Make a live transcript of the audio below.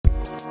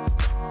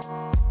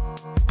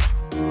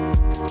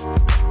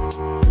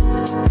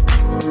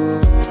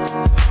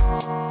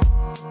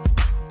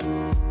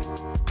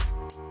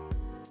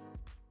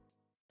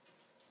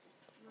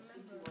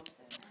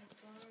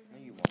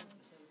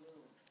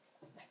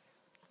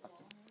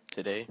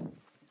Today,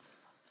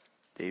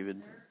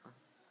 David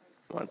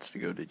wants to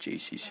go to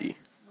JCC.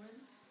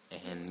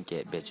 And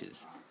get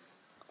bitches.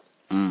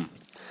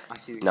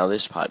 Now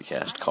this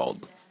podcast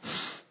called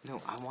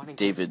No, I want to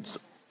David's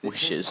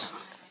Wishes.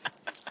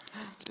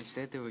 They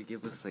said they would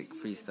give us like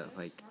free stuff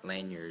like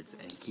lanyards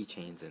and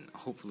keychains and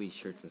hopefully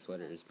shirts and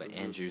sweaters, but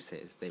Andrew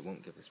says they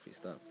won't give us free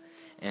stuff.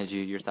 Andrew,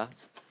 your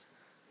thoughts?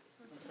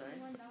 I'm sorry?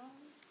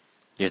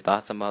 Your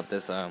thoughts about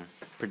this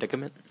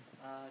predicament?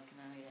 Can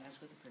I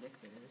ask what the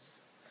predicament is?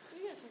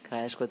 Can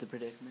I ask what the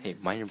predicament Hey,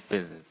 mind your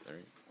business,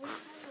 alright?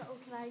 Oh,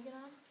 can I get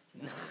on?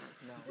 is?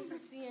 No. This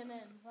is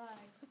CNN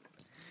Live.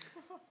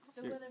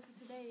 The winner for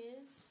today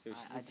is...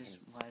 I just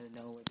want to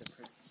know what the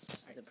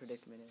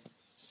predicament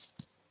is.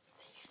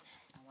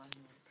 I want to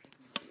know what the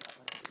predicament is. I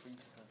want the free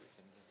stuff.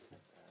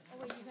 Oh,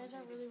 wait, you guys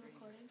are really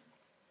recording?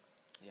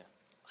 Yeah.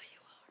 Oh, you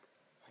are.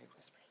 Why are you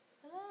whispering?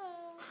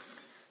 Hello?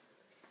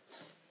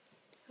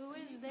 Who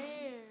is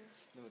there?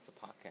 No, it's a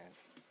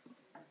podcast.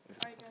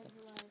 Alright, guys,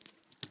 we're live.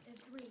 In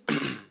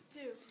 3, 2,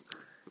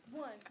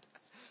 1.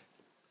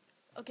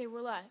 Okay,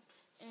 we're live.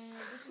 And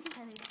this is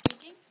Kenny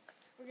speaking.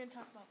 We're going to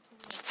talk about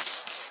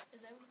politics.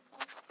 Is that what it's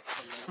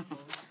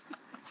called?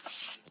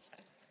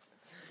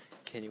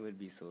 Kenny would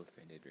be so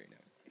offended right now.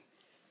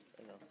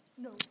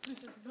 No,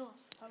 this is not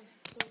how the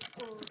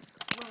world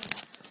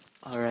runs.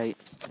 Alright,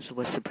 so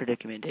what's the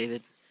predicament,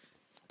 David?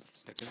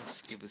 They're gonna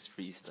give us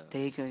free stuff.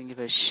 They ain't gonna give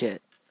us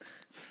shit.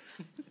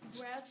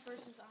 Grass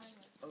versus island.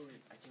 Oh,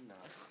 wait, I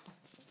cannot.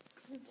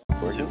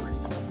 We're doing.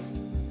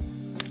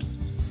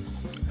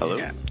 Hello?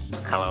 Yeah.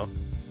 Hello.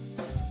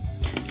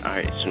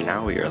 Alright, so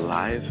now we are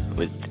live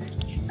with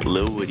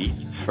Lil Woody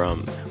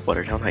from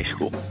Watertown High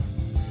School.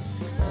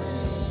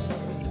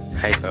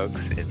 Hi, folks.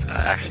 It's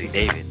actually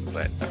David,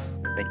 but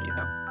thank you,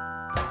 though.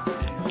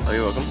 Oh,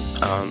 you're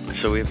welcome.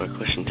 So we have a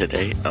question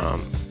today.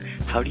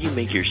 How do you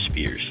make your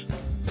spears?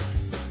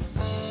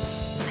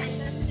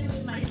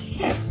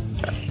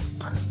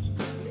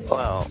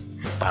 Well,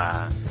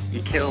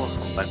 we kill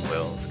humpback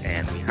whales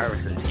and we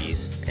harvest the teeth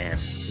and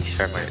we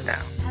sharpen it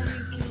down.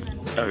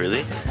 Oh,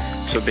 really?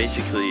 So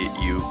basically,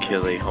 you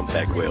kill a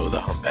humpback whale with a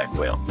humpback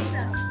whale.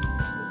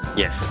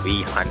 Yes,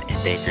 we hunt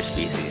endangered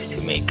species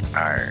to make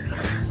our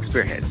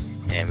spearheads,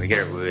 and we get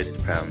our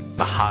wood from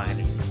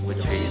mahogany wood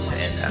trees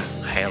and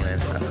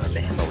highlands of the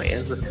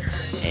Himalayas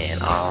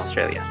and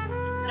Australia.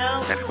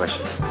 Next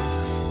question.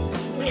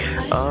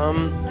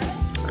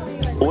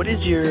 What is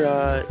your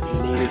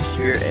native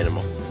spirit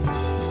animal?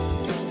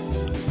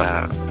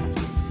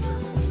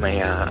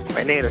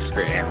 My native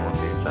spirit animal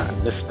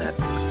is Miss Smith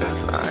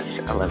because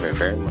I love her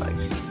very much,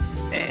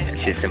 and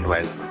she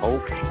symbolizes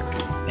hope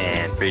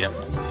and freedom.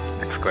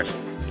 Next question.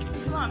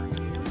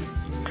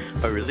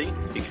 Oh, really?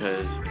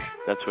 Because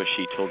that's what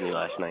she told me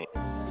last night.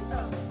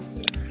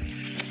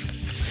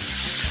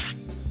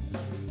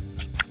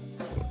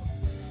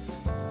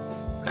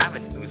 I have a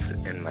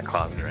noose in my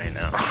closet right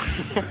now.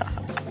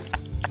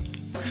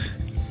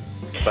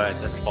 But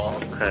that's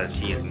false because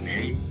she is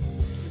married.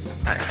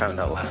 I found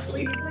out last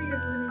week.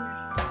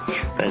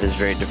 That is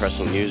very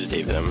depressing news,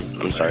 David.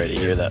 I'm sorry to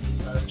hear that.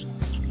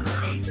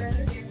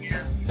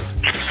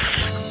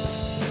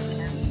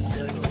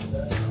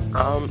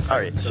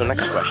 Alright, so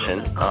next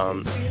question.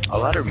 A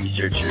lot of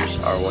researchers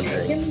are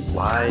wondering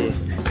why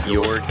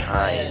your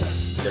kind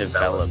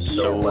developed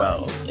so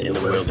well in the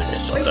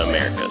wilderness of the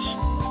Americas.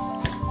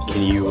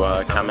 Can you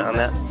comment on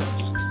that?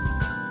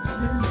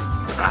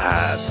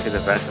 To the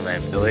best of my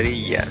ability,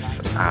 yes.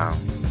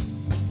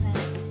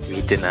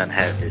 We did not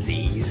have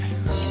disease.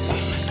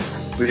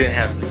 We didn't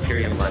have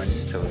material money,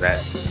 so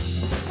that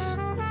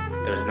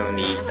there was no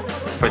need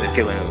for the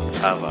feeling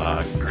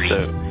of greed.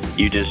 So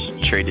you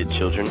just traded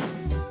children?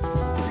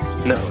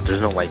 No,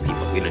 there's no white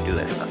people. We don't do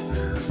that stuff.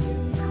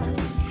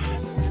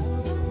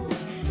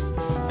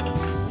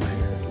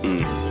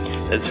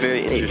 That's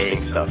very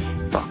interesting stuff.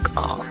 Fuck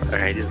off.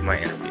 Alright, this is my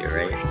interview,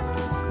 right?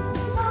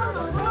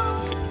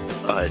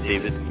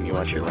 David, can you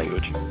watch your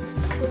language?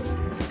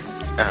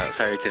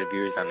 Sorry to the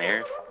viewers on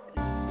air.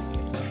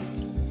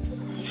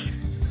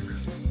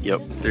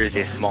 Yep. There's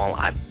a small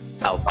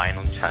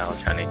albino child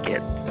trying to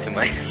get to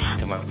my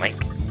mic.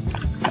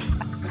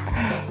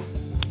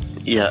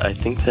 Yeah, I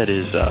think that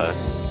is,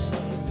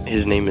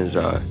 his name is,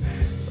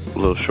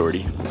 Lil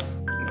Shorty,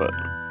 but...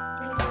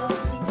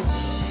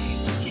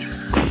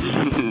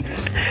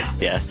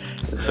 yeah,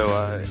 so,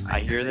 I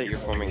hear that you're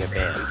forming a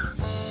band.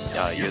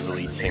 You're the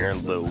lead singer,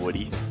 Lil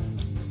Woody.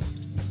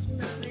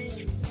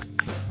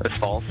 That's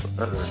false.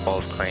 That's a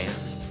false claim.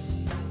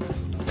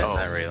 That's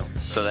not real.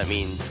 So that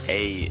means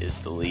A is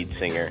the lead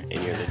singer,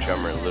 and you're the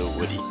drummer, Lil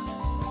Woody.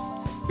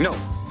 No,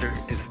 there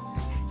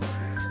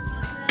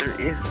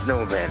is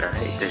no band,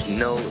 alright? There's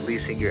no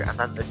lead singer. I'm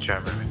not the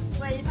drummer.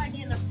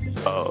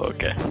 Oh,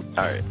 okay.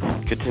 Alright,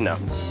 good to know.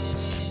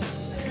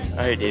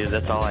 Alright, David,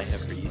 that's all I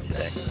have for you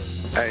today.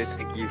 Alright,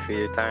 thank you for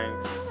your time.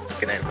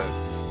 Good night,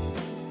 folks.